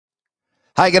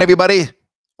Hi again, everybody.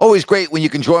 Always great when you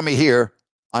can join me here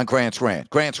on Grant's Rant.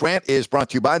 Grant's Rant is brought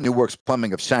to you by New Works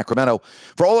Plumbing of Sacramento.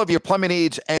 For all of your plumbing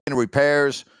needs and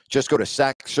repairs, just go to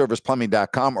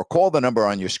sacserviceplumbing.com or call the number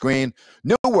on your screen.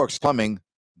 New Works Plumbing,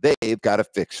 they've got a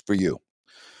fix for you.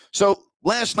 So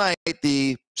last night,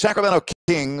 the Sacramento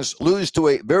Kings lose to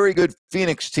a very good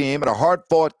Phoenix team in a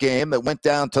hard-fought game that went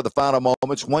down to the final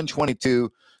moments, 122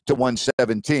 to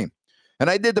 117. And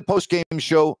I did the post-game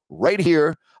show right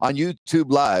here on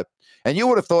YouTube Live. And you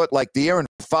would have thought like De'Aaron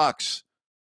Fox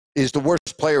is the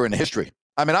worst player in history.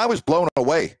 I mean, I was blown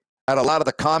away at a lot of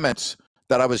the comments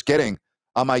that I was getting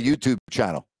on my YouTube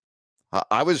channel.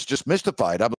 I was just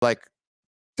mystified. I'm like,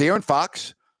 De'Aaron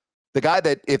Fox, the guy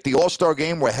that if the All-Star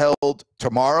game were held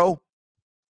tomorrow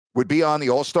would be on the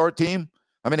All-Star team.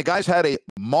 I mean, the guy's had a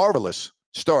marvelous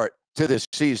start to this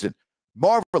season.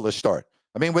 Marvelous start.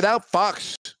 I mean, without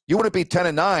Fox, you wouldn't be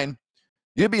 10-9.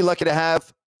 You'd be lucky to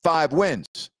have 5 wins.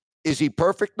 Is he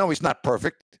perfect? No, he's not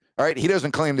perfect. All right. He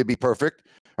doesn't claim to be perfect.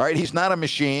 All right. He's not a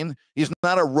machine. He's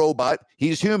not a robot.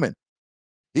 He's human.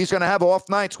 He's going to have off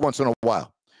nights once in a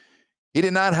while. He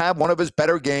did not have one of his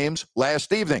better games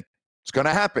last evening. It's going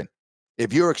to happen.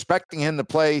 If you're expecting him to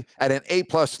play at an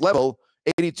A-plus level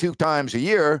 82 times a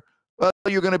year, well,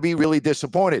 you're going to be really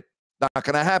disappointed. Not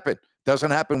going to happen.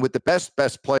 Doesn't happen with the best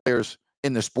players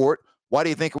in the sport. Why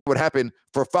do you think it would happen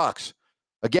for Fox?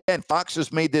 Again, Fox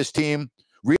has made this team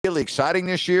really exciting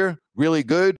this year, really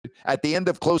good. At the end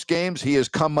of close games, he has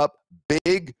come up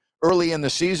big early in the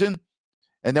season.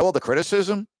 And all the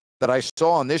criticism that I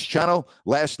saw on this channel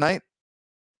last night,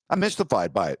 I'm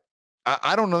mystified by it.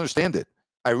 I don't understand it.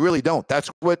 I really don't. That's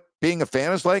what being a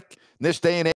fan is like in this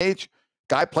day and age.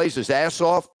 Guy plays his ass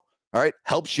off, all right,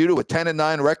 helps you to a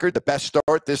 10-9 record, the best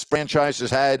start this franchise has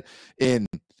had in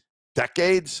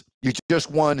decades. You just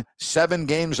won 7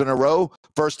 games in a row.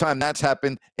 First time that's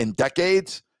happened in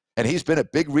decades. And he's been a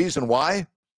big reason why.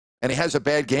 And he has a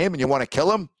bad game and you want to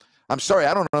kill him? I'm sorry,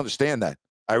 I don't understand that.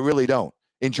 I really don't.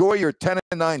 Enjoy your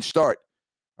 10-9 start,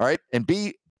 all right? And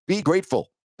be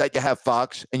grateful that you have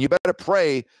Fox, and you better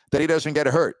pray that he doesn't get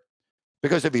hurt.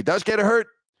 Because if he does get hurt,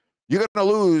 you're going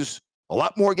to lose a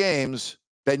lot more games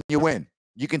than you win.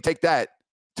 You can take that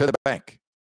to the bank.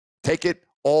 Take it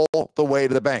all the way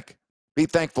to the bank. Be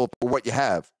thankful for what you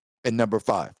have in number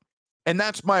 5. And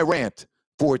that's my rant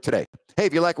for today. Hey,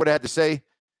 if you like what I had to say,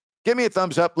 give me a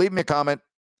thumbs up, leave me a comment.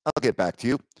 I'll get back to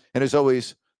you. And as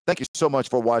always, thank you so much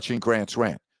for watching Grant's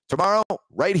Rant. Tomorrow,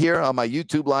 right here on my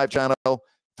YouTube live channel,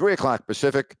 3 o'clock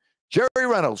Pacific, Jerry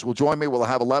Reynolds will join me. We'll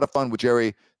have a lot of fun with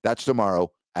Jerry. That's tomorrow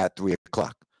at 3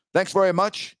 o'clock. Thanks very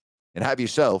much, and have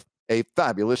yourself a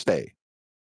fabulous day.